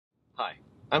Hi,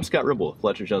 I'm Scott Ribble of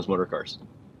Fletcher Motor Cars.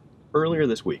 Earlier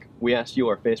this week, we asked you,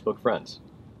 our Facebook friends,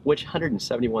 which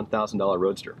 $171,000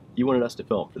 Roadster you wanted us to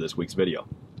film for this week's video.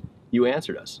 You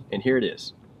answered us, and here it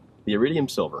is, the Iridium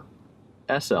Silver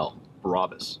SL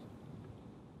Brabus.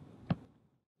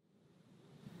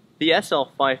 The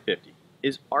SL550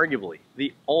 is arguably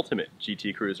the ultimate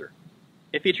GT cruiser.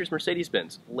 It features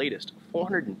Mercedes-Benz latest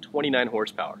 429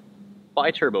 horsepower,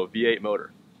 bi-turbo V8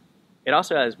 motor. It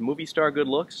also has movie star good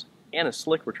looks and a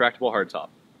slick retractable hardtop.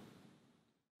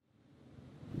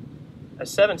 A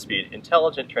 7-speed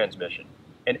intelligent transmission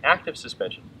and active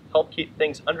suspension help keep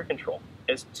things under control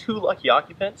as two lucky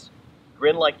occupants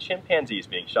grin like chimpanzees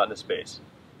being shot into space,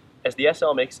 as the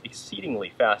SL makes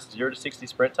exceedingly fast 0 to 60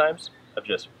 sprint times of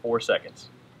just 4 seconds.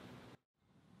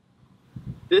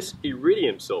 This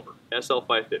Iridium Silver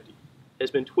SL550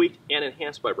 has been tweaked and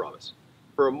enhanced by Brabus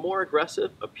for a more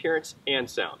aggressive appearance and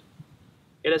sound.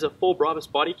 It has a full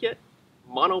Brabus body kit,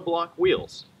 monoblock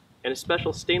wheels, and a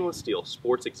special stainless steel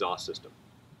sports exhaust system.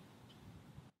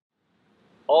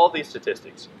 All these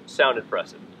statistics sound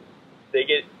impressive. They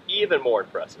get even more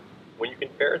impressive when you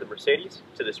compare the Mercedes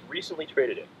to this recently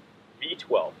traded in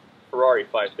V12 Ferrari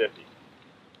 550.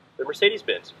 The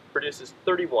Mercedes-Benz produces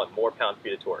 31 more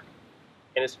pound-feet of torque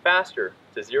and is faster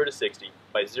to 0 to 60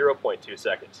 by 0.2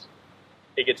 seconds.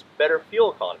 It gets better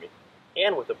fuel economy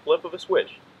and with a flip of a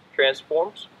switch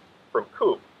transforms from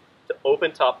coupe to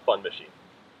open-top fun machine.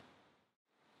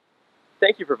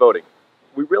 Thank you for voting.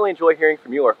 We really enjoy hearing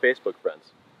from you, our Facebook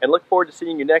friends, and look forward to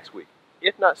seeing you next week,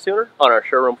 if not sooner, on our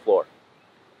showroom floor.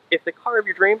 If the car of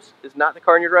your dreams is not the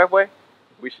car in your driveway,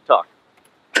 we should talk.